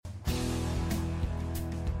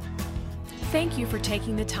Thank you for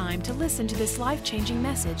taking the time to listen to this life-changing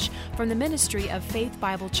message from the ministry of Faith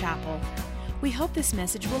Bible Chapel. We hope this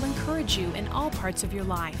message will encourage you in all parts of your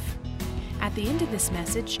life. At the end of this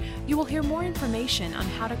message, you will hear more information on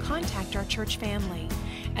how to contact our church family,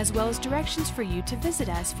 as well as directions for you to visit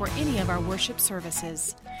us for any of our worship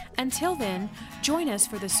services. Until then, join us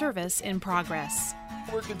for the service in progress.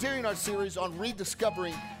 We're continuing our series on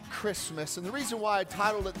Rediscovering Christmas, and the reason why I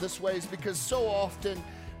titled it this way is because so often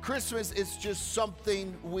Christmas is just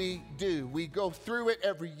something we do. We go through it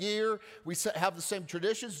every year. We have the same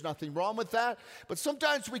traditions, nothing wrong with that. But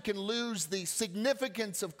sometimes we can lose the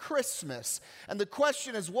significance of Christmas. And the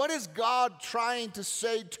question is, what is God trying to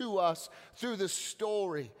say to us through this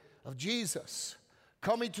story of Jesus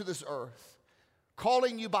coming to this earth,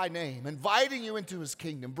 calling you by name, inviting you into his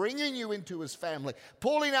kingdom, bringing you into his family,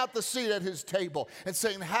 pulling out the seat at his table and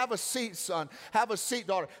saying, have a seat, son, have a seat,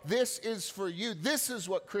 daughter. This is for you. This is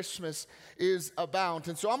what Christmas is about.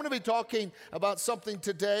 And so I'm going to be talking about something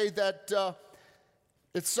today that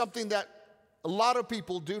it's something that a lot of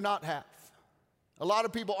people do not have. A lot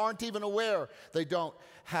of people aren't even aware they don't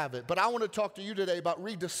have it. But I want to talk to you today about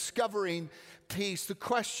rediscovering peace. The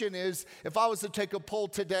question is, if I was to take a poll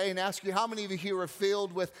today and ask you how many of you here are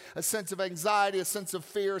filled with a sense of anxiety, a sense of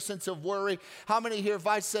fear, a sense of worry, how many here, if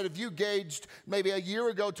I said, if you gauged maybe a year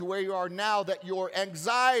ago to where you are now, that your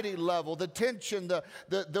anxiety level, the tension,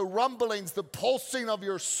 the rumblings, the pulsing of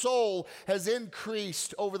your soul has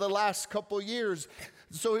increased over the last couple years?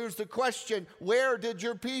 So here's the question, where did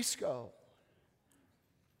your peace go?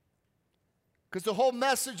 Because the whole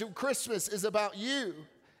message of Christmas is about you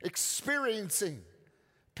experiencing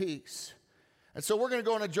peace. And so we're going to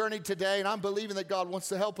go on a journey today, and I'm believing that God wants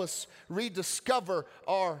to help us rediscover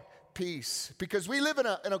our peace. Because we live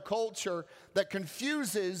in a culture that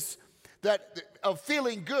confuses that of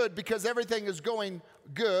feeling good because everything is going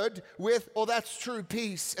good with, oh, that's true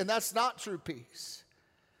peace, and that's not true peace.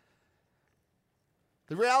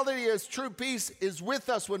 The reality is true peace is with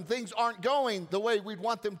us when things aren't going the way we'd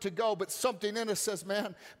want them to go, but something in us says,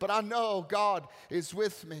 man, but I know God is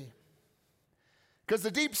with me. Because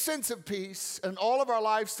the deep sense of peace in all of our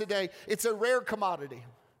lives today, it's a rare commodity.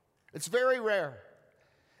 It's very rare.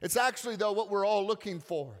 It's actually, though, what we're all looking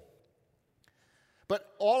for.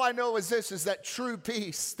 But all I know is this, is that true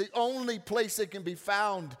peace, the only place it can be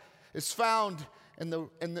found is found and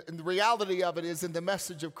the reality of it is in the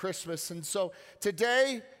message of Christmas. And so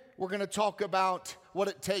today we're going to talk about what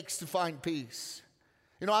it takes to find peace.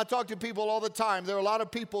 You know, I talk to people all the time. There are a lot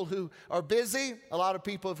of people who are busy, a lot of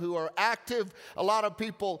people who are active, a lot of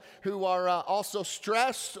people who are also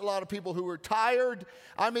stressed, a lot of people who are tired.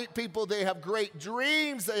 I meet people, they have great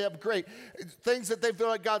dreams, they have great things that they feel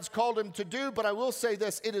like God's called them to do. But I will say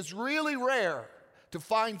this, it is really rare to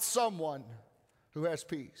find someone who has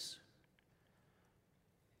peace.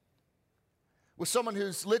 With someone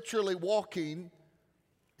who's literally walking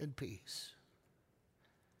in peace.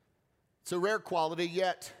 It's a rare quality,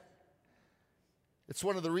 yet it's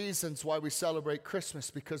one of the reasons why we celebrate Christmas,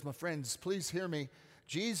 because, my friends, please hear me,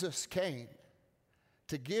 Jesus came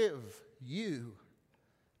to give you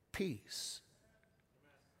peace.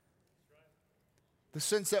 The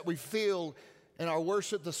sense that we feel in our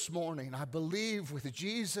worship this morning, I believe with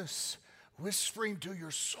Jesus whispering to your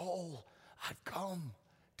soul, I've come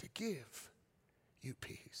to give you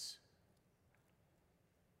peace.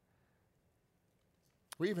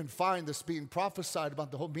 We even find this being prophesied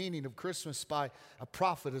about the whole meaning of Christmas by a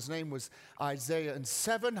prophet. His name was Isaiah. And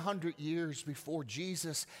 700 years before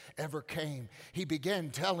Jesus ever came, he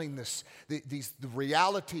began telling the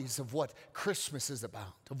realities of what Christmas is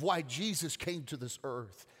about, of why Jesus came to this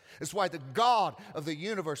earth. It's why the God of the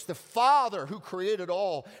universe, the Father who created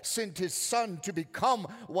all, sent his Son to become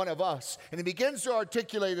one of us. And he begins to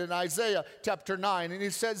articulate in Isaiah chapter 9, and he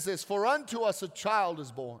says this, for unto us a child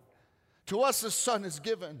is born, to us a son is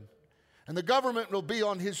given, and the government will be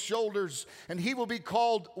on his shoulders, and he will be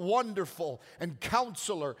called Wonderful and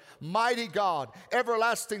Counselor, Mighty God,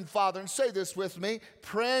 Everlasting Father. And say this with me,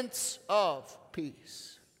 Prince of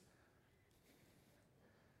Peace.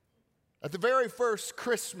 At the very first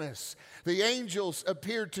Christmas, the angels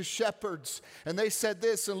appeared to shepherds, and they said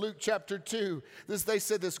this in Luke chapter 2. They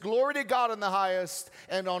said this, glory to God in the highest,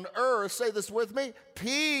 and on earth, say this with me,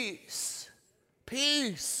 peace,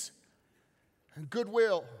 peace, and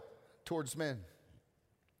goodwill towards men.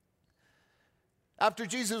 After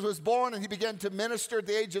Jesus was born and he began to minister at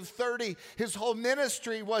the age of 30, his whole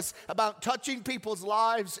ministry was about touching people's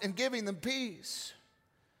lives and giving them peace.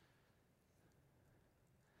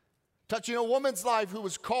 touching a woman's life who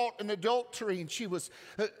was caught in adultery, and she was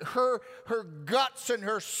her guts and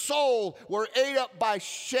her soul were ate up by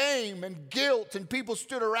shame and guilt, and people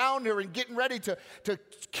stood around her and getting ready to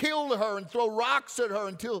kill her and throw rocks at her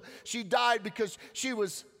until she died because she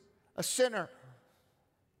was a sinner.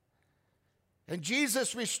 And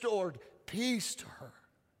Jesus restored peace to her.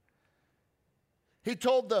 He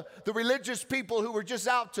told the religious people who were just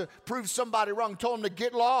out to prove somebody wrong, told them to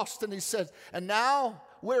get lost. And he said, and now,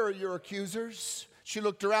 where are your accusers? She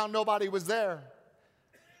looked around, nobody was there.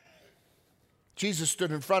 Jesus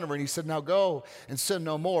stood in front of her and he said, now go and sin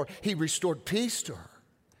no more. He restored peace to her.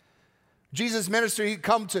 Jesus' ministry, he'd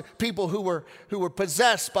come to people who were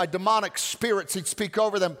possessed by demonic spirits. He'd speak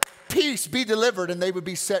over them, peace, be delivered, and they would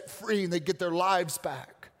be set free and they'd get their lives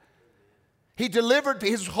back. He delivered,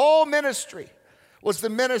 his whole ministry was the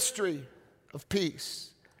ministry of peace.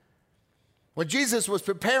 When Jesus was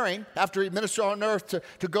preparing, after he ministered on earth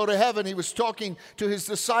to go to heaven, he was talking to his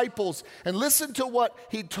disciples. And listen to what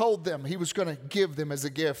he told them he was going to give them as a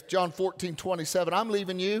gift. John 14:27, I'm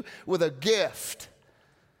leaving you with a gift.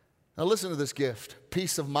 Now listen to this gift.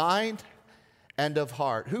 Peace of mind and of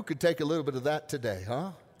heart. Who could take a little bit of that today,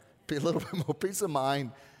 huh? Be a little bit more peace of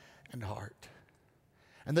mind and heart.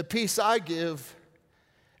 And the peace I give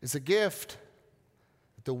is a gift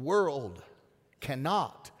that the world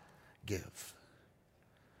cannot give.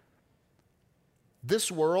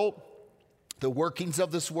 This world, the workings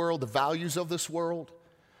of this world, the values of this world,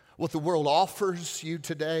 what the world offers you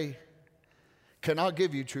today cannot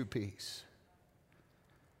give you true peace.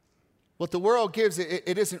 What the world gives,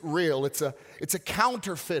 it isn't real. It's a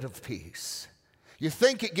counterfeit of peace. You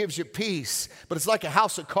think it gives you peace, but it's like a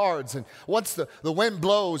house of cards. And once the wind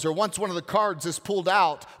blows or once one of the cards is pulled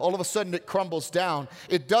out, all of a sudden it crumbles down.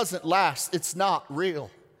 It doesn't last. It's not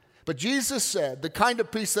real. But Jesus said, the kind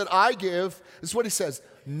of peace that I give, this is what he says,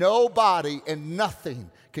 nobody and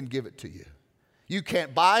nothing can give it to you. You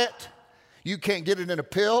can't buy it. You can't get it in a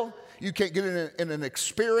pill. You can't get it in an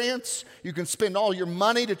experience. You can spend all your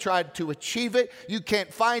money to try to achieve it. You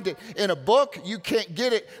can't find it in a book. You can't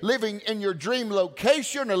get it living in your dream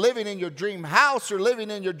location or living in your dream house or living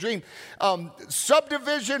in your dream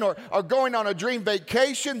subdivision or going on a dream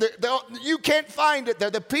vacation. You can't find it there.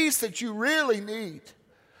 The peace that you really need,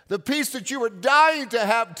 the peace that you were dying to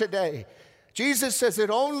have today, Jesus says it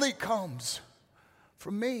only comes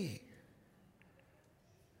from me.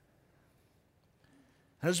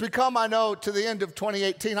 As we come, I know, to the end of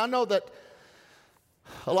 2018, I know that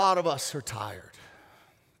a lot of us are tired.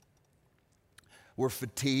 We're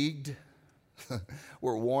fatigued.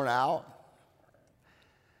 We're worn out.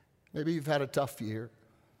 Maybe you've had a tough year.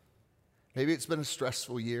 Maybe it's been a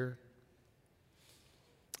stressful year.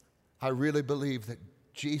 I really believe that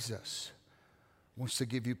Jesus wants to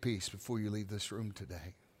give you peace before you leave this room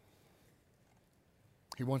today.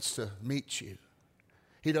 He wants to meet you.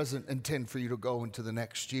 He doesn't intend for you to go into the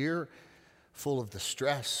next year full of the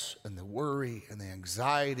stress and the worry and the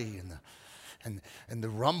anxiety and the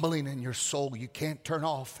rumbling in your soul you can't turn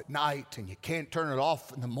off at night and you can't turn it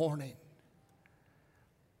off in the morning.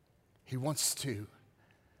 He wants to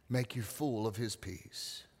make you full of his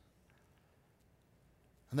peace.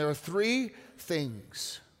 And there are three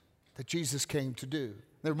things that Jesus came to do.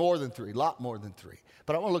 There are more than three, a lot more than three.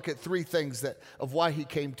 But I want to look at three things of why he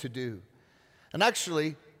came to do. And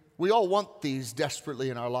actually, we all want these desperately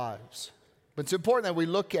in our lives. But it's important that we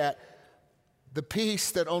look at the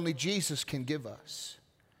peace that only Jesus can give us.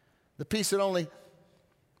 The peace that only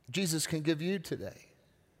Jesus can give you today.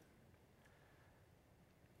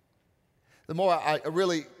 The more I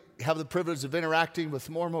really have the privilege of interacting with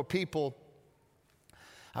more and more people,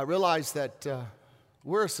 I realize that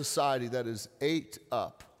we're a society that is ate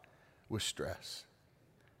up with stress.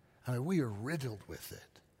 I mean, we are riddled with it.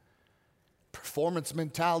 Performance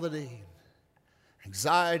mentality,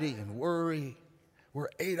 anxiety and worry, we're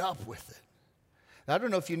ate up with it. Now, I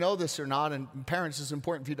don't know if you know this or not, and parents, it's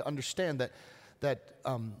important for you to understand that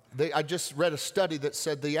I just read a study that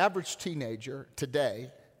said the average teenager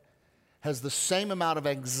today has the same amount of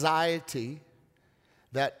anxiety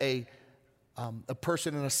that a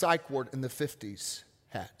person in a psych ward in the 50s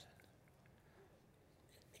had.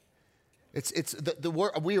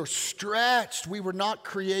 We are stretched. We were not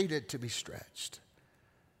created to be stretched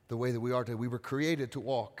the way that we are today. We were created to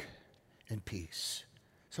walk in peace.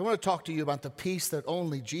 So I want to talk to you about the peace that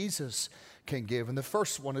only Jesus can give. And the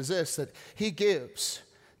first one is this, that he gives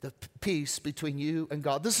the peace between you and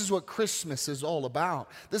God. This is what Christmas is all about.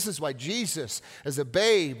 This is why Jesus, as a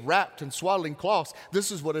babe wrapped in swaddling cloths,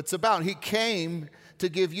 this is what it's about. He came to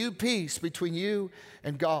give you peace between you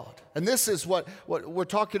and God. And this is what we're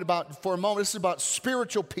talking about for a moment. This is about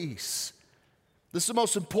spiritual peace. This is the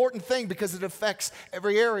most important thing because it affects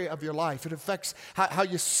every area of your life. It affects how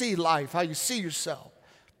you see life, how you see yourself.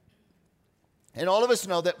 And all of us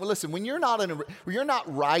know that, well, listen, when you're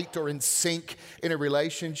not right or in sync in a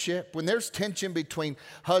relationship, when there's tension between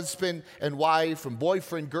husband and wife and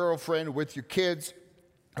boyfriend, girlfriend, with your kids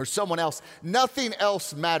or someone else, nothing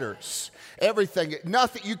else matters.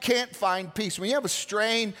 Nothing, you can't find peace. When you have a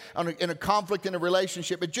strain in a conflict in a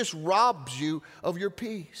relationship, it just robs you of your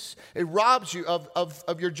peace. It robs you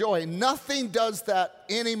of your joy. Nothing does that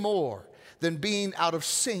any more than being out of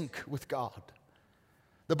sync with God.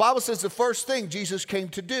 The Bible says the first thing Jesus came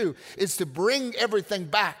to do is to bring everything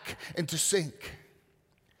back into sync,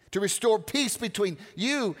 to restore peace between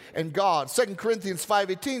you and God. 2 Corinthians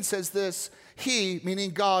 5:18 says this, He,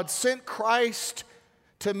 meaning God, sent Christ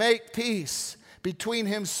to make peace between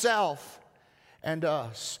himself and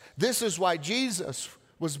us. This is why Jesus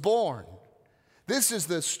was born. This is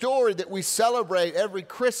the story that we celebrate every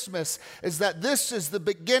Christmas, is that this is the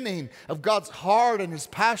beginning of God's heart and his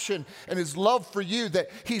passion and his love for you, that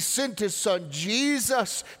he sent his son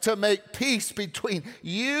Jesus to make peace between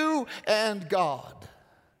you and God.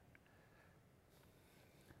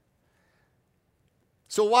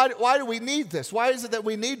 So why do we need this? Why is it that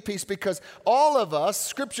we need peace? Because all of us,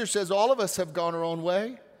 Scripture says all of us have gone our own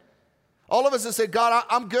way. All of us have said, God,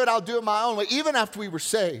 I'm good, I'll do it my own way, even after we were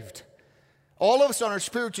saved. All of us on our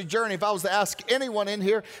spiritual journey, if I was to ask anyone in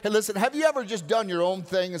here, hey, listen, have you ever just done your own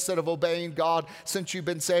thing instead of obeying God since you've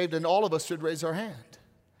been saved? And all of us should raise our hand.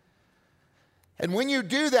 And when you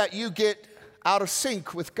do that, you get out of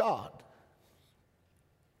sync with God.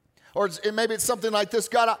 Or maybe it's something like this,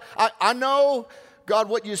 God, I know, God,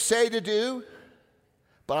 what you say to do,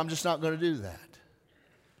 but I'm just not going to do that.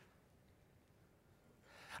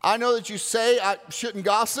 I know that you say I shouldn't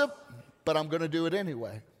gossip, but I'm going to do it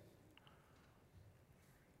anyway.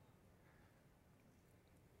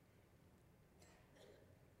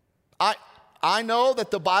 I know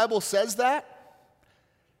that the Bible says that,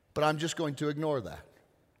 but I'm just going to ignore that.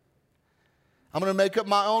 I'm going to make up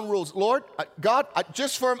my own rules. Lord, God,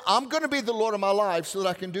 I'm going to be the Lord of my life so that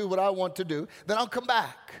I can do what I want to do. Then I'll come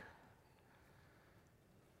back.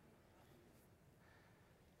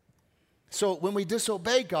 So when we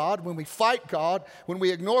disobey God, when we fight God, when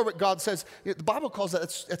we ignore what God says, the Bible calls that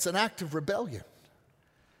it's an act of rebellion.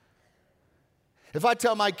 If I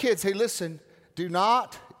tell my kids, hey, listen, do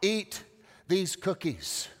not eat these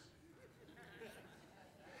cookies.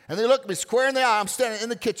 And they look at me square in the eye. I'm standing in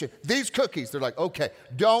the kitchen. These cookies. They're like, okay,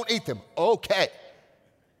 don't eat them. Okay.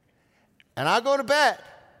 And I go to bed.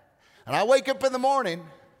 And I wake up in the morning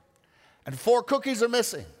and 4 cookies are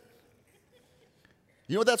missing.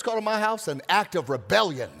 You know what that's called in my house? An act of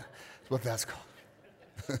rebellion. That's what that's called.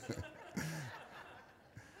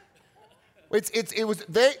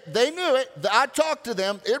 They knew it. I talked to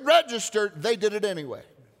them. It registered. They did it anyway.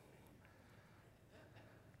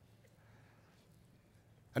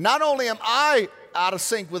 And not only am I out of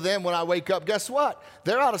sync with them when I wake up, guess what?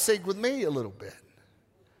 They're out of sync with me a little bit.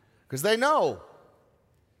 Because they know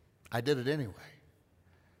I did it anyway.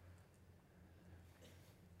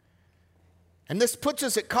 And this puts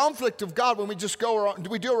us at conflict of God when we just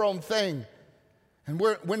we do our own thing. And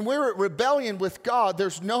when we're at rebellion with God,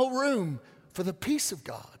 there's no room for the peace of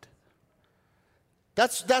God.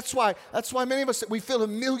 That's why many of us, we feel a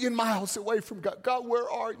million miles away from God. God, where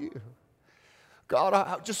are you? God,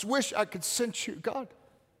 I just wish I could sense you. God,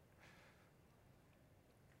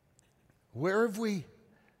 where have we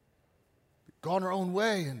gone our own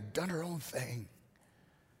way and done our own thing?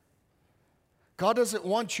 God doesn't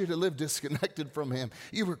want you to live disconnected from him.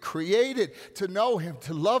 You were created to know him,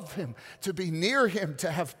 to love him, to be near him,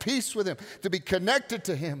 to have peace with him, to be connected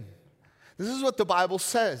to him. This is what the Bible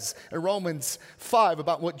says in Romans 5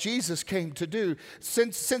 about what Jesus came to do.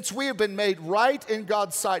 Since we have been made right in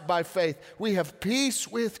God's sight by faith, we have peace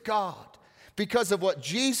with God because of what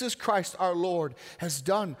Jesus Christ our Lord has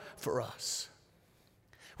done for us.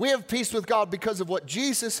 We have peace with God because of what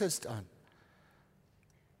Jesus has done.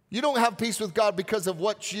 You don't have peace with God because of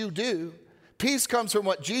what you do. Peace comes from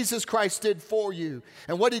what Jesus Christ did for you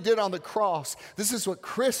and what he did on the cross. This is what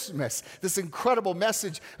Christmas, this incredible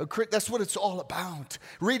message, that's what it's all about.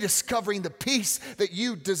 Rediscovering the peace that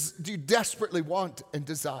you desperately want and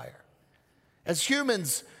desire. As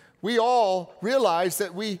humans, we all realize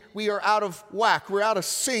that we are out of whack. We're out of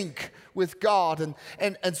sync with God.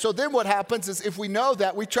 And so then what happens is if we know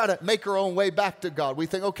that, we try to make our own way back to God. We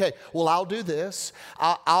think, okay, well, I'll do this.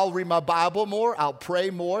 I'll read my Bible more. I'll pray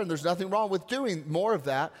more. And there's nothing wrong with doing more of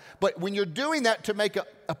that. But when you're doing that to make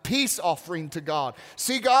a peace offering to God,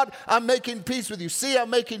 see, God, I'm making peace with you. See, I'm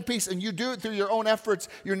making peace. And you do it through your own efforts,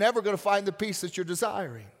 you're never going to find the peace that you're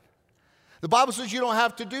desiring. The Bible says you don't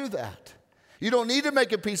have to do that. You don't need to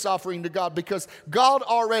make a peace offering to God because God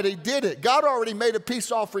already did it. God already made a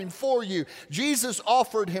peace offering for you. Jesus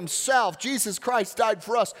offered himself. Jesus Christ died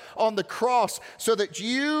for us on the cross so that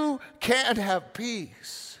you can have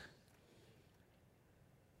peace.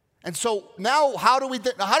 And so now how do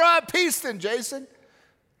I have peace then, Jason?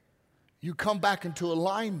 You come back into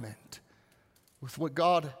alignment with what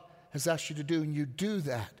God has asked you to do, and you do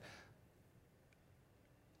that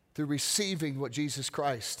through receiving what Jesus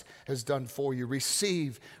Christ has done for you.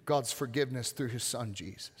 Receive God's forgiveness through his son,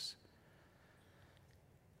 Jesus.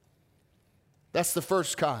 That's the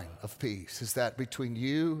first kind of peace, is that between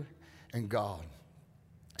you and God.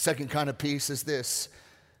 Second kind of peace is this: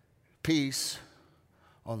 peace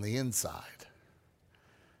on the inside.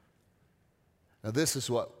 Now, this is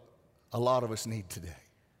what a lot of us need today.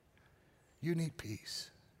 You need peace.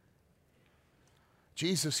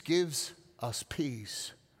 Jesus gives us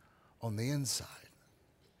peace on the inside.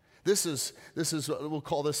 This is what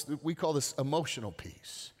we call this emotional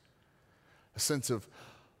peace. A sense of,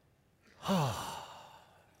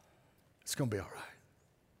 it's going to be all right.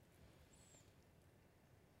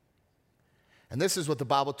 And this is what the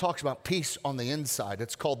Bible talks about, peace on the inside.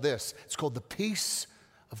 It's called this. It's called the peace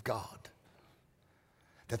of God.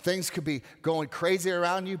 That things could be going crazy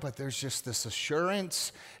around you, but there's just this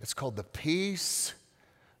assurance. It's called the peace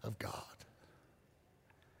of God.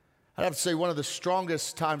 I'd have to say one of the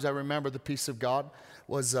strongest times I remember the peace of God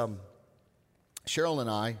was Cheryl and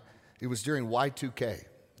I. It was during Y2K.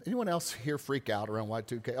 Anyone else here freak out around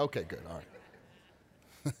Y2K? Okay, good. All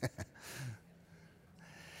right.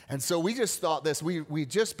 And so we just thought this. We'd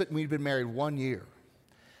been married 1 year.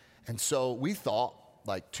 And so we thought,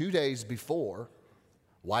 like 2 days before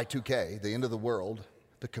Y2K, the end of the world,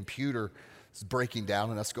 the computer is breaking down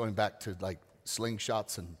and us going back to like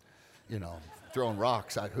slingshots and, throwing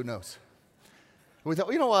rocks. Who knows? We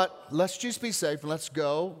thought, you know what? Let's just be safe and let's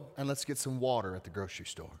go and let's get some water at the grocery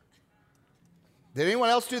store. Did anyone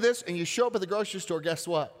else do this? And you show up at the grocery store, guess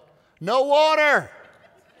what? No water.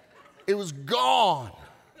 It was gone.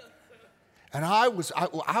 And I was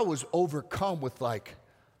overcome with like,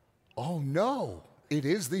 oh no, it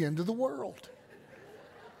is the end of the world.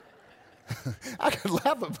 I can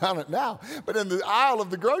laugh about it now, but in the aisle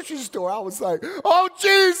of the grocery store, I was like, oh,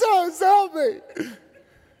 Jesus, help me.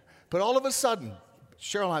 But all of a sudden,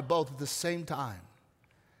 Cheryl and I both at the same time,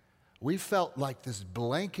 we felt like this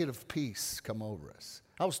blanket of peace come over us.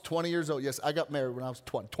 I was 20 years old. Yes, I got married when I was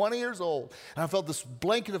 20 years old, and I felt this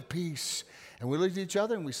blanket of peace. And we looked at each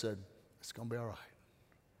other and we said, it's going to be all right.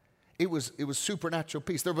 It was supernatural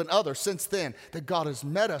peace. There have been others since then that God has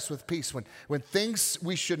met us with peace. When things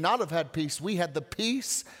we should not have had peace, we had the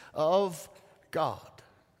peace of God.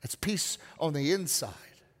 It's peace on the inside.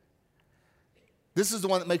 This is the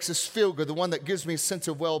one that makes us feel good, the one that gives me a sense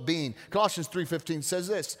of well-being. Colossians 3:15 says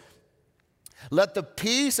this: let the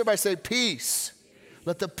peace, everybody say peace.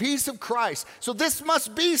 Let the peace of Christ. So this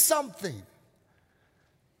must be something.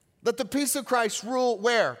 Let the peace of Christ rule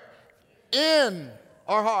where? In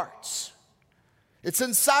our hearts. It's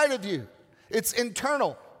inside of you. It's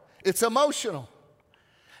internal. It's emotional.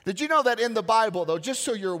 Did you know that in the Bible, though, just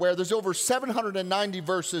so you're aware, there's over 790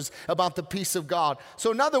 verses about the peace of God.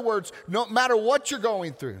 So in other words, no matter what you're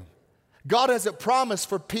going through, God has a promise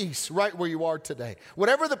for peace right where you are today.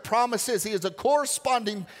 Whatever the promise is, he has a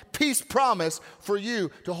corresponding peace promise for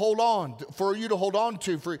you to hold on,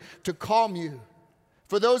 to calm you.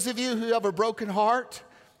 For those of you who have a broken heart,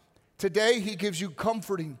 today, he gives you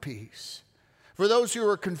comforting peace. For those who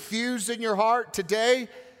are confused in your heart, today,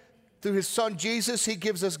 through his son Jesus, he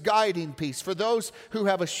gives us guiding peace. For those who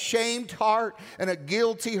have a shamed heart and a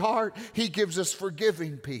guilty heart, he gives us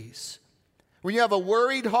forgiving peace. When you have a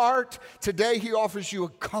worried heart, today he offers you a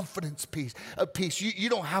confidence peace, a peace. You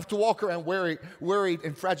don't have to walk around worried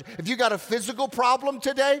and fragile. If you got a physical problem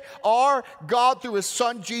today, our God through his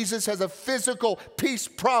son Jesus has a physical peace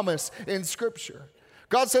promise in Scripture.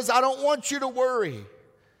 God says, I don't want you to worry.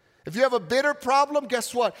 If you have a bitter problem,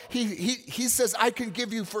 guess what? He says, I can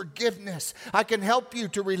give you forgiveness. I can help you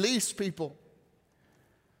to release people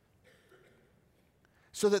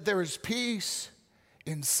so that there is peace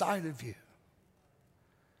inside of you.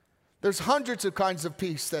 There's hundreds of kinds of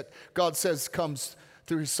peace that God says comes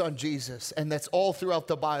through his son Jesus, and that's all throughout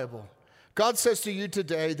the Bible. God says to you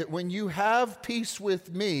today that when you have peace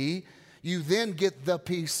with me, you then get the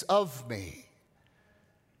peace of me.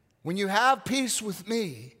 When you have peace with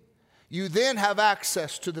me, you then have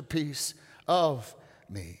access to the peace of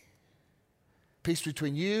me. Peace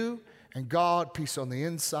between you and God, peace on the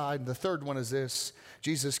inside. And the third one is this: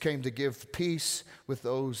 Jesus came to give peace with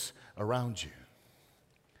those around you.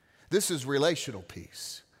 This is relational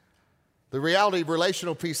peace. The reality of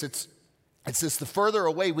relational peace, it's this: the further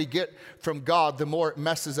away we get from God, the more it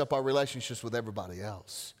messes up our relationships with everybody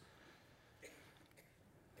else.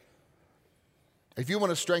 If you want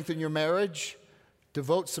to strengthen your marriage,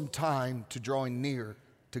 devote some time to drawing near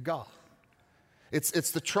to God.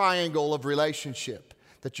 It's the triangle of relationship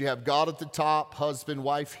that you have God at the top, husband,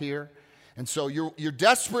 wife here. And so you're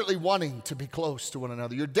desperately wanting to be close to one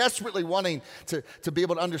another. You're desperately wanting to be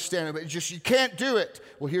able to understand it, but you can't do it.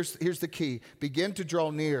 Well, here's the key. Begin to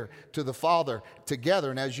draw near to the Father together,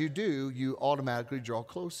 and as you do, you automatically draw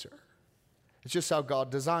closer. It's just how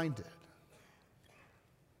God designed it.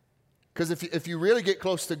 Because if you really get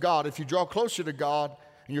close to God, if you draw closer to God,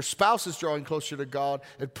 and your spouse is drawing closer to God,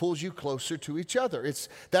 it pulls you closer to each other.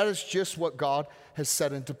 That is just what God has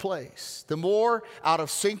set into place. The more out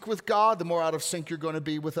of sync with God, the more out of sync you're going to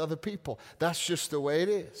be with other people. That's just the way it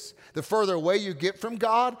is. The further away you get from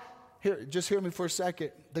God, just hear me for a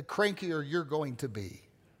second, the crankier you're going to be.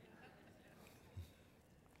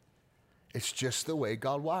 It's just the way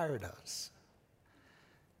God wired us.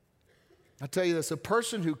 I'll tell you this: a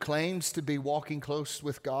person who claims to be walking close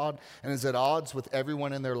with God and is at odds with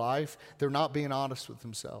everyone in their life, they're not being honest with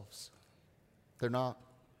themselves. They're not.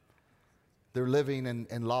 They're living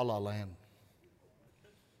in la-la land.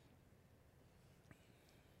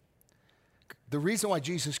 The reason why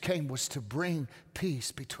Jesus came was to bring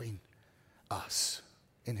peace between us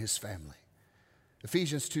and his family.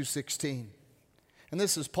 Ephesians 2:16. And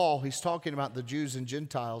this is Paul. He's talking about the Jews and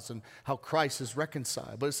Gentiles and how Christ is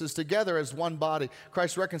reconciled. But it says, together as one body,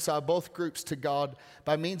 Christ reconciled both groups to God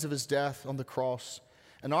by means of his death on the cross.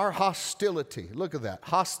 And our hostility, look at that,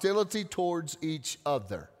 hostility towards each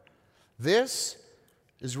other. This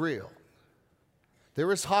is real.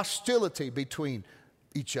 There is hostility between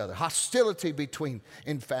each other, hostility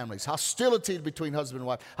in families, hostility between husband and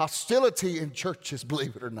wife, hostility in churches,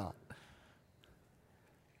 believe it or not.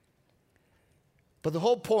 But the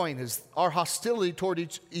whole point is our hostility toward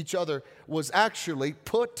each other was actually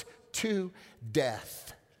put to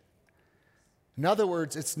death. In other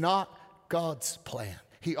words, it's not God's plan.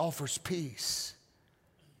 He offers peace.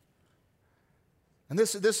 And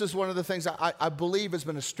this is one of the things I believe has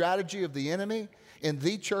been a strategy of the enemy in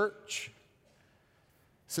the church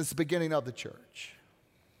since the beginning of the church.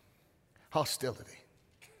 Hostility.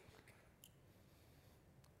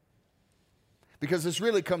 Because this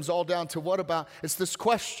really comes all down to it's this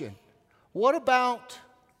question: what about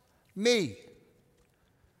me?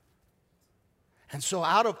 And so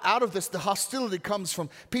out of this, the hostility comes from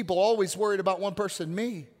people always worried about one person,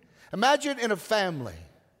 me. Imagine in a family.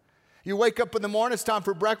 You wake up in the morning, it's time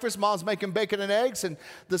for breakfast, mom's making bacon and eggs, and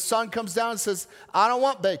the son comes down and says, I don't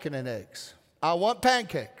want bacon and eggs. I want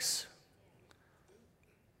pancakes.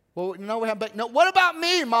 Well, we have bacon. No, what about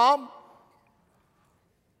me, Mom?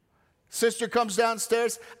 Sister comes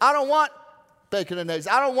downstairs, I don't want bacon and eggs.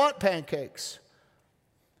 I don't want pancakes.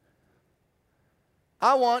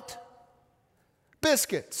 I want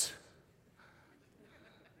biscuits.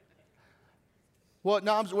 Well,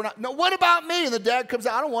 no, we're not. No, what about me? And the dad comes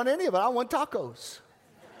out, I don't want any of it. I want tacos.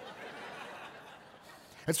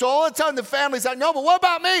 And so all the time the family's like, no, but what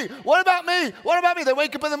about me? What about me? What about me? They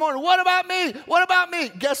wake up in the morning, what about me? What about me?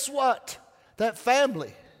 Guess what? That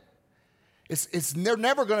family, they're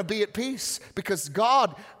never going to be at peace because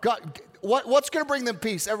God, what's going to bring them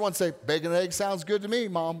peace? Everyone say, bacon and eggs sounds good to me,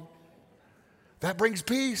 Mom. That brings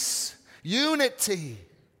peace, unity.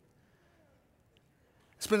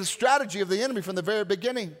 It's been a strategy of the enemy from the very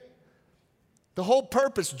beginning. The whole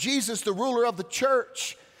purpose, Jesus, the ruler of the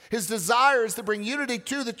church, his desire is to bring unity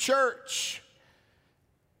to the church.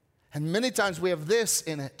 And many times we have this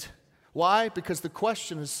in it. Why? Because the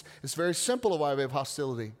question is very simple of why we have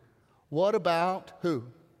hostility. What about who?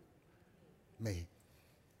 Me.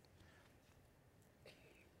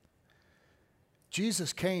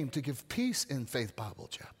 Jesus came to give peace in Faith Bible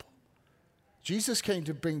Chapel. Jesus came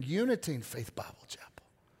to bring unity in Faith Bible Chapel.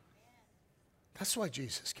 That's why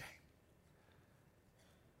Jesus came.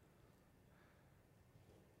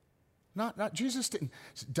 Not Jesus didn't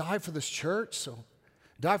die for this church, so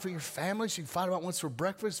die for your family, so you can fight about what's for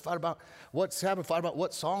breakfast, fight about what's happening, fight about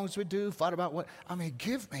what songs we do, fight about what,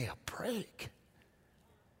 give me a break.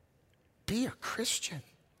 Be a Christian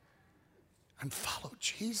and follow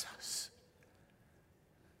Jesus.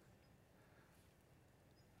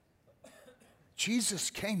 Jesus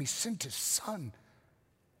came, he sent his son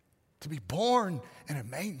to be born in a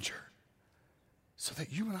manger so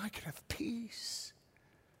that you and I could have peace.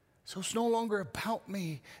 So it's no longer about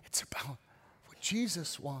me, it's about what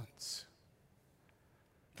Jesus wants.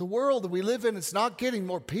 The world that we live in is not getting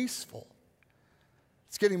more peaceful.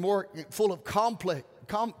 It's getting more full of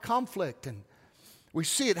conflict, and we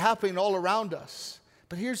see it happening all around us.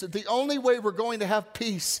 But here's the only way we're going to have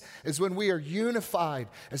peace is when we are unified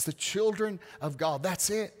as the children of God. That's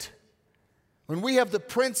it. When we have the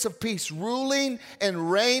Prince of Peace ruling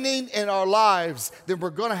and reigning in our lives, then we're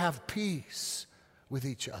going to have peace with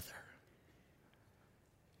each other.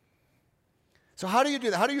 So how do you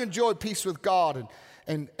do that? How do you enjoy peace with God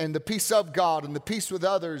and the peace of God and the peace with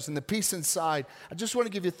others and the peace inside? I just want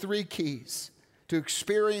to give you 3 keys to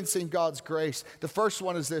experiencing God's grace. The first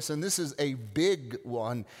one is this, and this is a big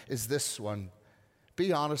one, is this one.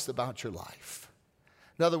 Be honest about your life.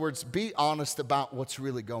 In other words, be honest about what's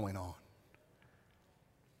really going on.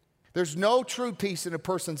 There's no true peace in a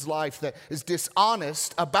person's life that is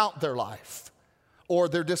dishonest about their life, or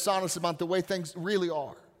they're dishonest about the way things really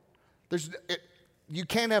are. You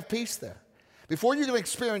can't have peace there. Before you can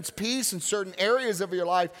experience peace in certain areas of your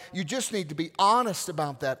life, you just need to be honest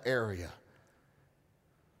about that area.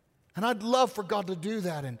 And I'd love for God to do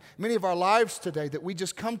that in many of our lives today, that we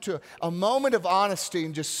just come to a moment of honesty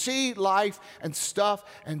and just see life and stuff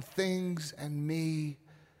and things and me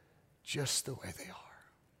just the way they are.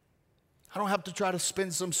 I don't have to try to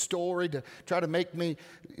spin some story to try to make me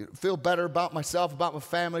feel better about myself, about my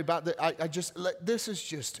family, this is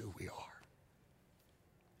just who we are.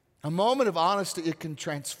 A moment of honesty, it can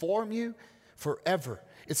transform you forever.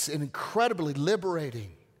 It's incredibly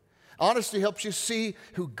liberating. Honesty helps you see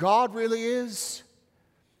who God really is,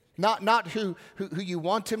 not who you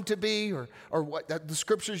want him to be, or what the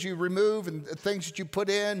scriptures you remove and the things that you put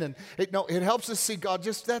in. And it helps us see God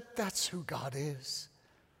that's who God is.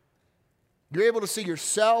 You're able to see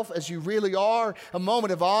yourself as you really are, a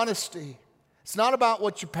moment of honesty. It's not about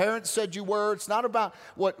what your parents said you were. It's not about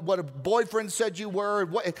what a boyfriend said you were.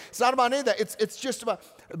 It's not about any of that. It's just about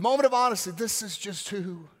a moment of honesty. This is just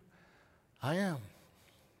who I am.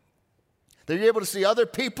 That you're able to see other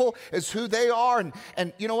people as who they are.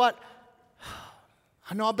 And you know what?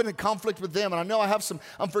 I know I've been in conflict with them, and I know I have some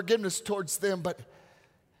unforgiveness towards them, but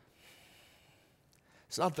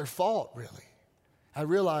it's not their fault, really. I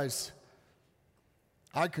realize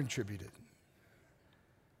I contributed.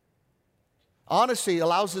 Honesty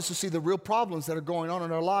allows us to see the real problems that are going on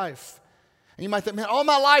in our life. And you might think, man, all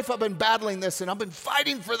my life I've been battling this, and I've been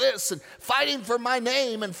fighting for this, and fighting for my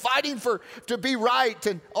name, and fighting to be right.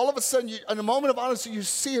 And all of a sudden, in a moment of honesty, you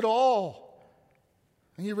see it all.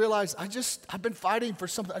 And you realize, I've been fighting for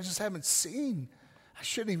something I just haven't seen. I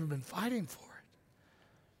shouldn't even been fighting for it.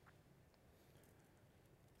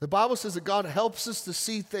 The Bible says that God helps us to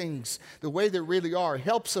see things the way they really are. He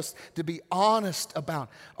helps us to be honest about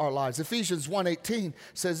our lives. Ephesians 1:18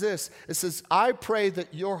 says this. It says, I pray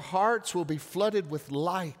that your hearts will be flooded with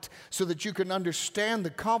light so that you can understand the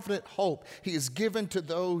confident hope he has given to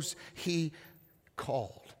those he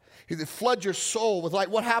called. He flood your soul with light.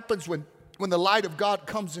 What happens when the light of God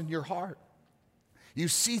comes in your heart? You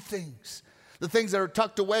see things. The things that are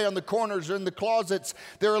tucked away on the corners or in the closets,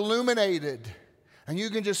 they're illuminated. And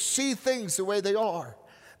you can just see things the way they are.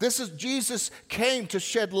 Jesus came to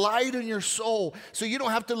shed light in your soul so you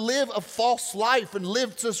don't have to live a false life and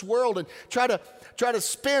live this world and try to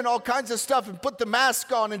spin all kinds of stuff and put the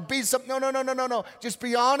mask on and be something. No. Just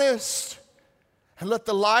be honest and let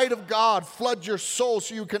the light of God flood your soul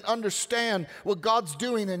so you can understand what God's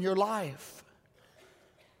doing in your life.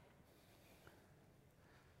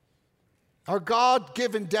 Our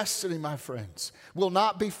God-given destiny, my friends, will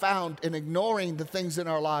not be found in ignoring the things in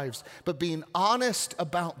our lives, but being honest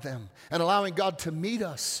about them and allowing God to meet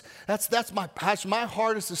us. That's my passion. My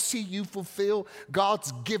heart is to see you fulfill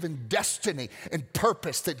God's given destiny and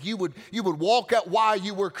purpose, that you would walk out why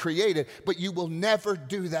you were created, but you will never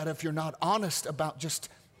do that if you're not honest about just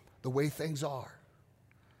the way things are.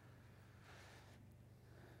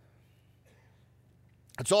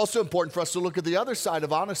 It's also important for us to look at the other side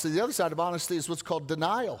of honesty. The other side of honesty is what's called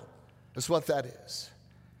denial. That's what that is.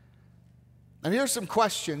 And here's some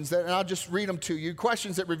questions, and I'll just read them to you.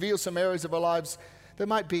 Questions that reveal some areas of our lives that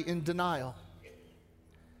might be in denial.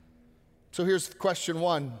 So here's question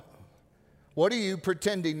 1. What are you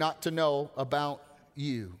pretending not to know about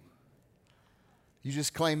you? You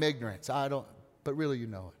just claim ignorance. I don't, but really you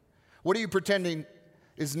know it. What are you pretending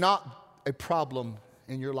is not a problem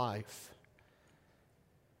in your life?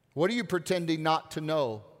 What are you pretending not to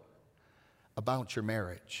know about your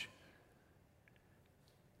marriage?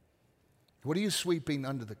 What are you sweeping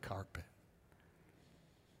under the carpet?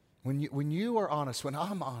 When you are honest, when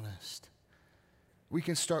I'm honest, we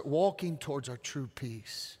can start walking towards our true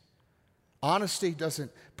peace. Honesty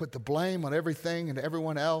doesn't put the blame on everything and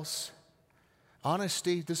everyone else.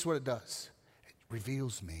 Honesty, this is what it does. It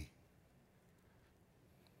reveals me.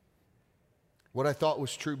 What I thought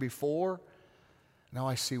was true before, now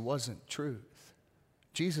I see wasn't truth.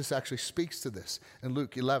 Jesus actually speaks to this. In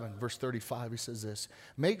Luke 11, verse 35, he says this,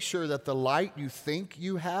 make sure that the light you think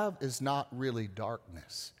you have is not really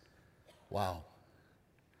darkness. Wow.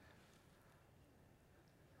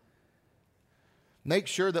 Make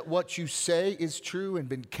sure that what you say is true and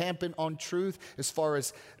been camping on truth as far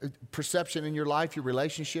as perception in your life, your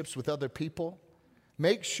relationships with other people.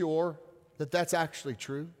 Make sure that that's actually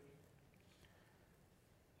true.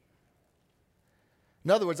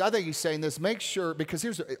 In other words, I think he's saying this, make sure,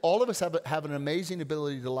 because all of us have an amazing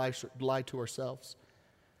ability to lie to ourselves.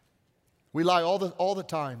 We lie all the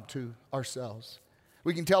time to ourselves.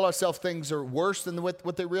 We can tell ourselves things are worse than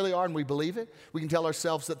what they really are, and we believe it. We can tell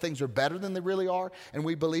ourselves that things are better than they really are, and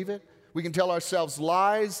we believe it. We can tell ourselves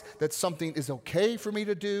lies that something is okay for me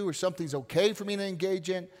to do or something's okay for me to engage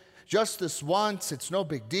in. Just this once, it's no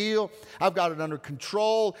big deal. I've got it under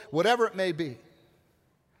control, whatever it may be.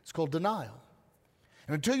 It's called denial.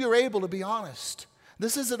 And until you're able to be honest,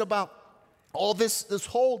 this isn't about all this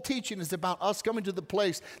whole teaching is about us coming to the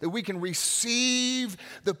place that we can receive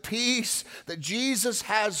the peace that Jesus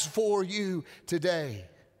has for you today.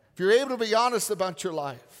 If you're able to be honest about your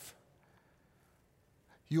life,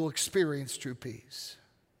 you'll experience true peace.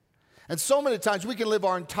 And so many times we can live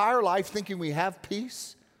our entire life thinking we have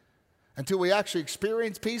peace until we actually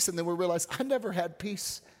experience peace, and then we realize, I never had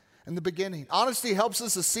peace in the beginning. Honesty helps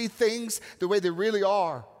us to see things the way they really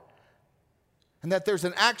are, and that there's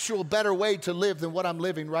an actual better way to live than what I'm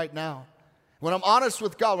living right now. When I'm honest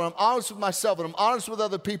with God, when I'm honest with myself, when I'm honest with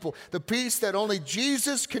other people, the peace that only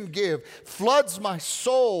Jesus can give floods my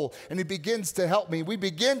soul, and He begins to help me. We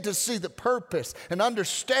begin to see the purpose and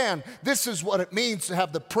understand this is what it means to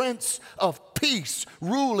have the Prince of Peace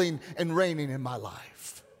ruling and reigning in my life.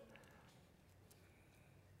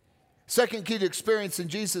 Second key to experiencing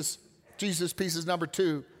Jesus' peace is number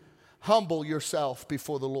 2, humble yourself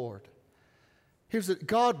before the Lord. Here's it.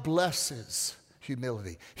 God blesses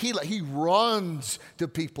humility. He runs to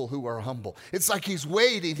people who are humble. It's like He's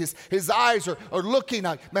waiting. His eyes are looking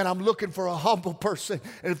like, man, I'm looking for a humble person.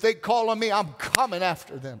 And if they call on me, I'm coming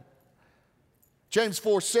after them. James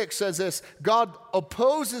 4:6 says this, God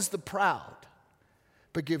opposes the proud,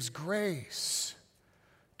 but gives grace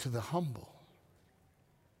to the humble.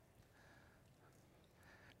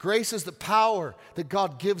 Grace is the power that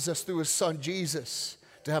God gives us through His Son, Jesus,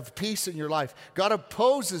 to have peace in your life. God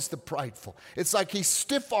opposes the prideful. It's like He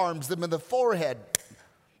stiff arms them in the forehead.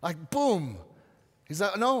 Like boom. He's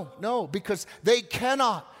like, no, because they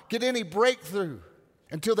cannot get any breakthrough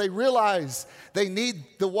until they realize they need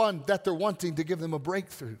the one that they're wanting to give them a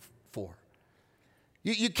breakthrough for.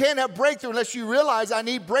 You can't have breakthrough unless you realize I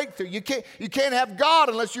need breakthrough. You can't have God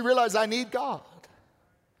unless you realize I need God.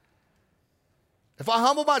 If I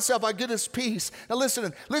humble myself, I get His peace. Now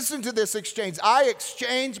listen to this exchange. I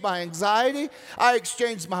exchange my anxiety. I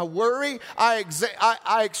exchange my worry. I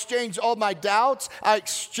exchange all my doubts. I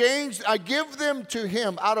give them to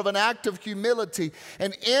Him out of an act of humility.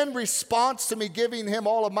 And in response to me giving Him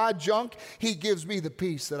all of my junk, He gives me the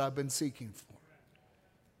peace that I've been seeking for.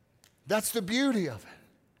 That's the beauty of it.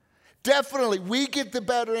 Definitely, we get the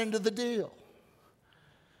better end of the deal.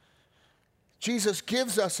 Jesus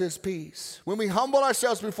gives us His peace. When we humble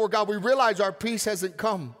ourselves before God, we realize our peace hasn't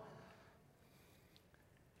come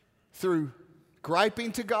through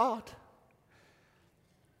griping to God.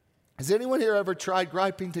 Has anyone here ever tried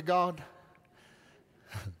griping to God?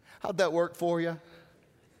 How'd that work for you?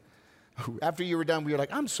 After you were done, we were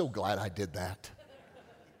like, I'm so glad I did that.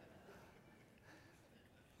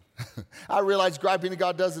 I realize griping to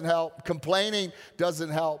God doesn't help. Complaining doesn't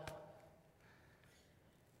help.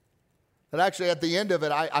 But actually, at the end of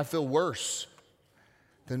it, I feel worse.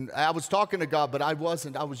 I was talking to God, but I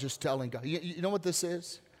wasn't. I was just telling God. You know what this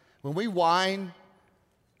is? When we whine,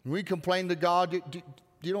 when we complain to God, do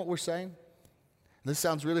you know what we're saying? This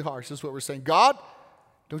sounds really harsh. This is what we're saying. God,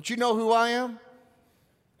 don't you know who I am?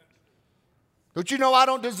 Don't you know I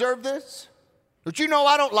don't deserve this? Don't you know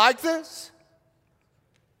I don't like this?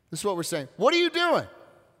 This is what we're saying. What are you doing?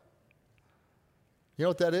 You know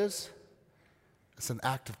what that is? It's an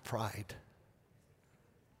act of pride.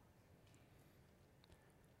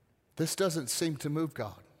 This doesn't seem to move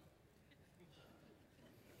God.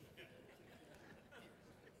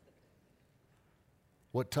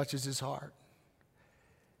 What touches His heart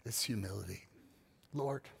is humility.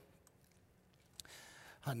 Lord,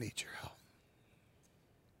 I need your help.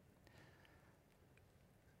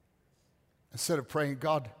 Instead of praying,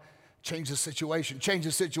 God, change the situation, change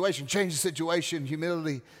the situation, change the situation,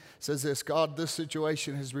 humility says this: God, this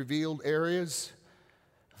situation has revealed areas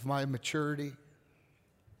of my immaturity.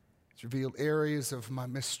 It's revealed areas of my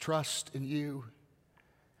mistrust in you.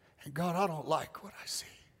 And God, I don't like what I see.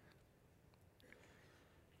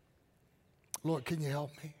 Lord, can you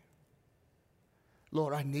help me?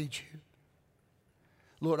 Lord, I need you.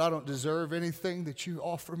 Lord, I don't deserve anything that you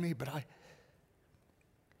offer me, but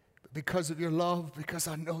because of your love, because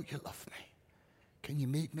I know you love me, can you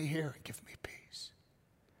meet me here and give me peace?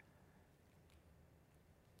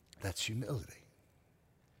 That's humility.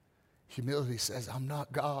 Humility says, I'm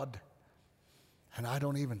not God, and I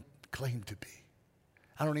don't even claim to be.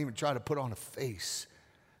 I don't even try to put on a face.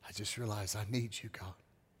 I just realize I need you, God.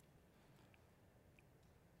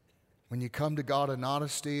 When you come to God in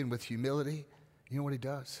honesty and with humility, you know what he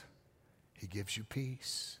does? He gives you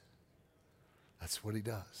peace. That's what he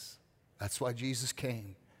does. That's why Jesus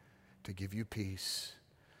came, to give you peace.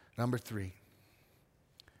 Number 3,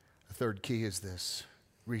 the third key is this: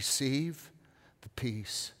 receive the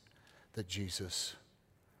peace that Jesus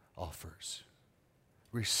offers.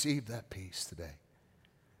 Receive that peace today.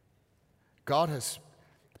 God has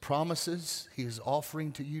promises he is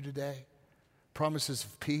offering to you today, promises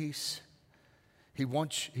of peace. He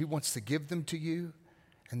wants to give them to you,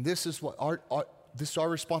 and this is what this is our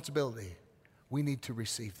responsibility. We need to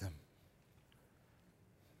receive them.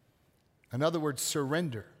 In other words,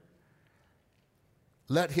 surrender.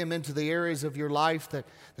 Let him into the areas of your life that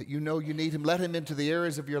you know you need him. Let him into the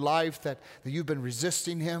areas of your life that you've been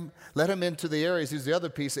resisting him. Let him into the areas, here's the other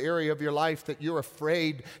piece, the area of your life that you're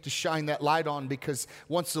afraid to shine that light on, because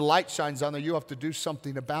once the light shines on there, you have to do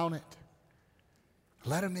something about it.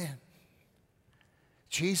 Let him in.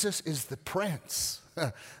 Jesus is the Prince.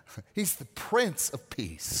 He's the Prince of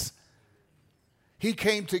Peace. He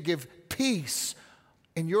came to give peace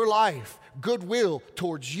in your life, goodwill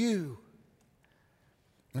towards you.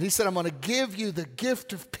 And he said, I'm going to give you the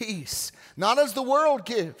gift of peace, not as the world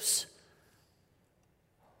gives,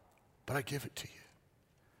 but I give it to you.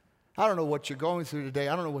 I don't know what you're going through today.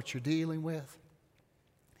 I don't know what you're dealing with.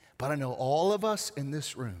 But I know all of us in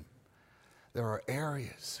this room, there are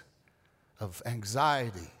areas of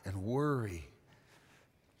anxiety and worry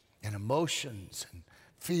and emotions and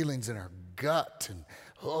feelings in our gut. And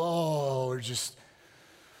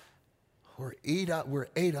we're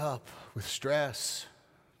ate up with stress.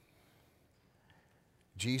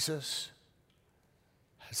 Jesus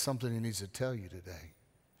has something he needs to tell you today.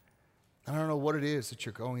 I don't know what it is that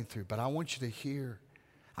you're going through, but I want you to hear.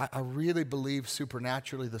 I really believe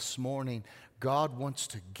supernaturally this morning, God wants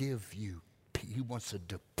to give you peace. He wants to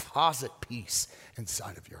deposit peace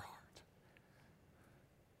inside of your heart.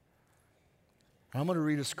 I'm going to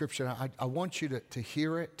read a scripture. I want you to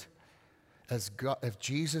hear it as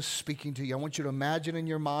Jesus speaking to you. I want you to imagine in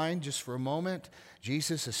your mind just for a moment,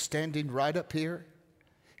 Jesus is standing right up here.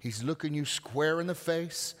 He's looking you square in the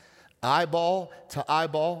face, eyeball to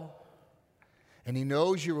eyeball. And he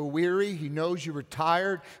knows you were weary. He knows you were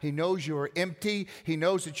tired. He knows you are empty. He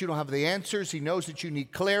knows that you don't have the answers. He knows that you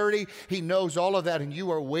need clarity. He knows all of that. And you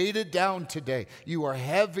are weighted down today. You are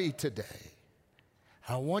heavy today.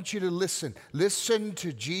 I want you to listen. Listen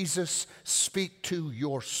to Jesus speak to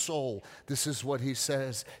your soul. This is what he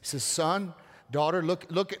says. He says, son, daughter,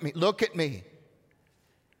 look at me. Look at me.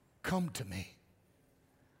 Come to me.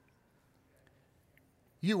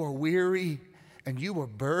 You are weary and you are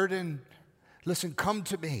burdened. Listen, come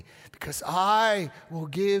to me because I will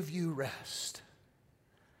give you rest.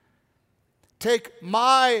 Take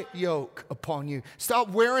my yoke upon you. Stop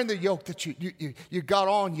wearing the yoke that you got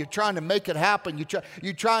on. You're trying to make it happen.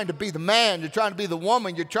 You're trying to be the man. You're trying to be the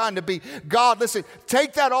woman. You're trying to be God. Listen,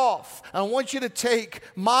 take that off. I want you to take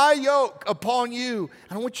my yoke upon you.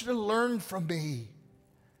 And I want you to learn from me.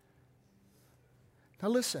 Now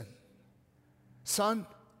listen, son,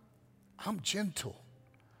 I'm gentle.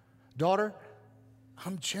 Daughter,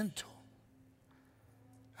 I'm gentle.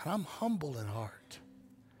 And I'm humble in heart.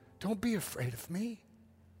 Don't be afraid of me.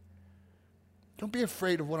 Don't be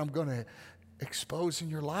afraid of what I'm going to expose in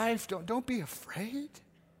your life. Don't be afraid.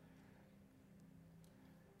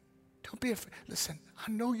 Don't be afraid. Listen,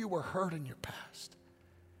 I know you were hurt in your past.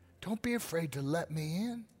 Don't be afraid to let me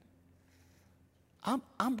in.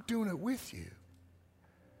 I'm doing it with you.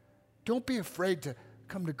 Don't be afraid to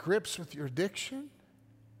come to grips with your addiction.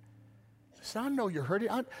 Listen, I know you're hurting.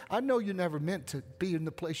 I know you never meant to be in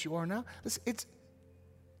the place you are now. Listen,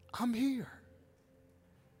 I'm here.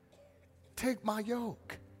 Take my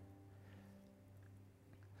yoke.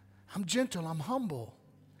 I'm gentle, I'm humble.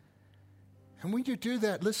 And when you do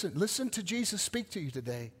that, listen to Jesus speak to you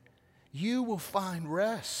today. You will find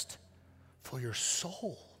rest for your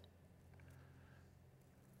soul.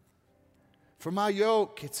 For my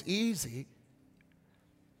yoke, it's easy,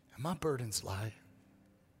 and my burden's light.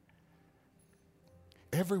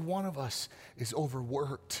 Every one of us is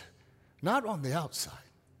overworked, not on the outside,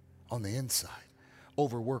 on the inside.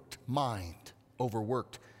 Overworked mind,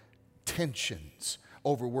 overworked tensions,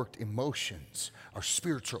 overworked emotions. Our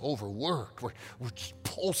spirits are overworked. We're just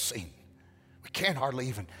pulsing. We can't hardly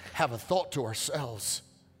even have a thought to ourselves.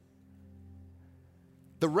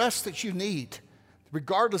 The rest that you need,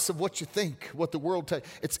 regardless of what you think, what the world tells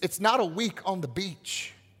you, it's not a week on the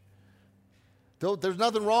beach. Though there's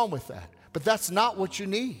nothing wrong with that. But that's not what you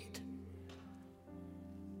need.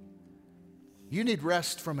 You need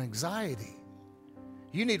rest from anxiety.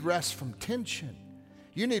 You need rest from tension.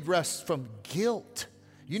 You need rest from guilt.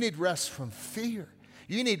 You need rest from fear.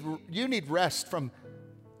 You need rest from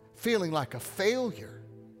feeling like a failure.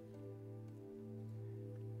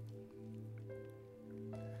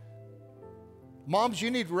 Moms,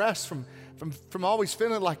 you need rest from always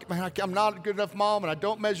feeling like, man, I'm not a good enough mom and I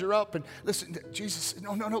don't measure up. And listen, Jesus said,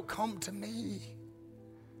 no, come to me.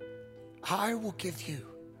 I will give you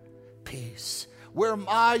peace. Wear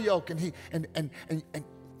my yoke. And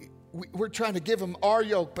we're trying to give him our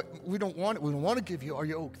yoke, but we don't want it. We don't want to give you our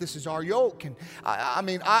yoke. This is our yoke. And I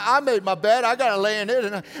made my bed. I got to lay in it.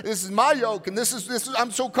 And this is my yoke. And this is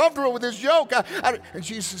I'm so comfortable with this yoke. And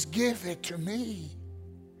Jesus says, give it to me.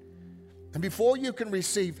 And before you can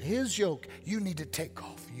receive his yoke, you need to take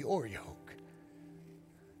off your yoke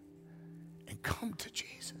and come to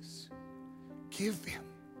Jesus. Give him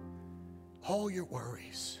all your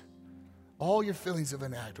worries, all your feelings of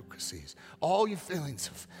inadequacies, all your feelings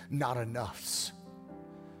of not enoughs,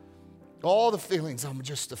 all the feelings I'm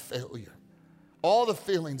just a failure, all the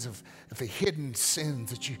feelings of the hidden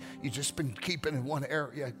sins that you just been keeping in one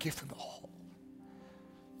area. Give him all.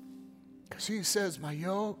 Because he says, my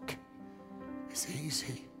yoke is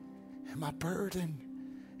easy, and my burden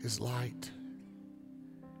is light.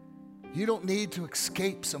 You don't need to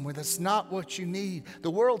escape somewhere. That's not what you need. The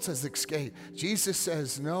world says escape. Jesus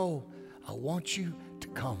says, no, I want you to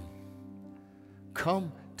come.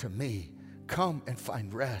 Come to me. Come and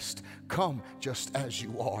find rest. Come just as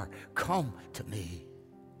you are. Come to me.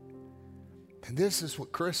 And this is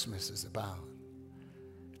what Christmas is about.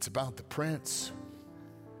 It's about the Prince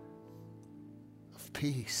of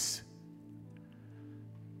Peace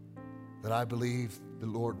that I believe the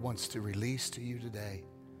Lord wants to release to you today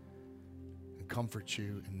and comfort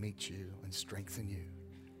you and meet you and strengthen you,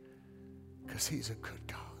 because he's a good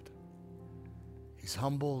God. He's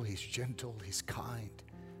humble, he's gentle, he's kind,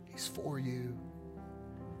 he's for you.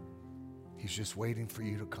 He's just waiting for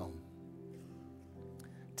you to come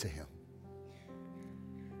to him.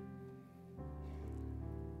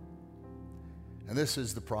 And this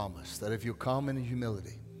is the promise, that if you'll come in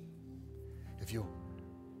humility, if you'll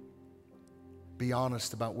be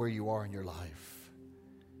honest about where you are in your life,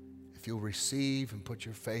 if you'll receive and put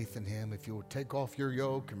your faith in him, if you'll take off your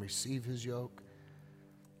yoke and receive his yoke,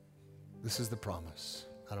 this is the promise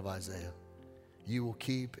out of Isaiah. You will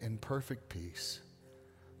keep in perfect peace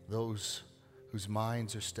those whose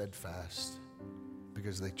minds are steadfast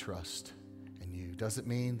because they trust in you. Doesn't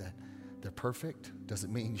mean that they're perfect.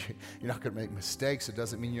 Doesn't mean you're not going to make mistakes. It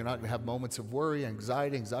doesn't mean you're not going to have moments of worry,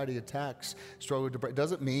 anxiety attacks, struggle with depression. It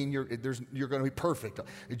doesn't mean you're going to be perfect.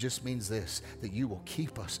 It just means this, that you will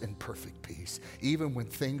keep us in perfect peace. Even when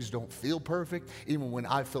things don't feel perfect, even when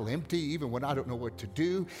I feel empty, even when I don't know what to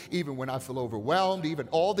do, even when I feel overwhelmed, even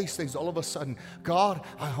all these things, all of a sudden, God,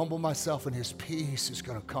 I humble myself and his peace is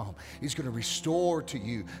going to come. He's going to restore to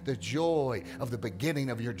you the joy of the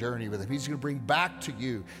beginning of your journey with him. He's going to bring back to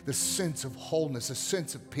you the sense of wholeness, a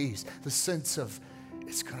sense of peace, the sense of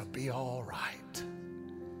it's going to be all right.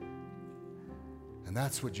 And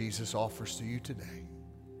that's what Jesus offers to you today.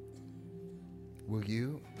 Will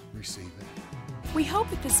you receive it? We hope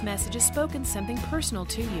that this message has spoken something personal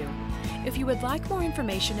to you. If you would like more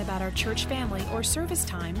information about our church family or service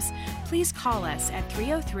times, please call us at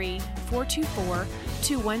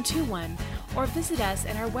 303-424-2121 or visit us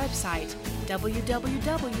at our website, www.fbci.org.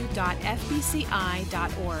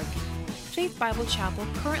 Faith Bible Chapel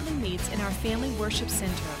currently meets in our Family Worship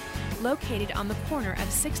Center, located on the corner of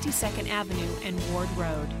 62nd Avenue and Ward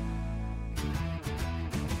Road.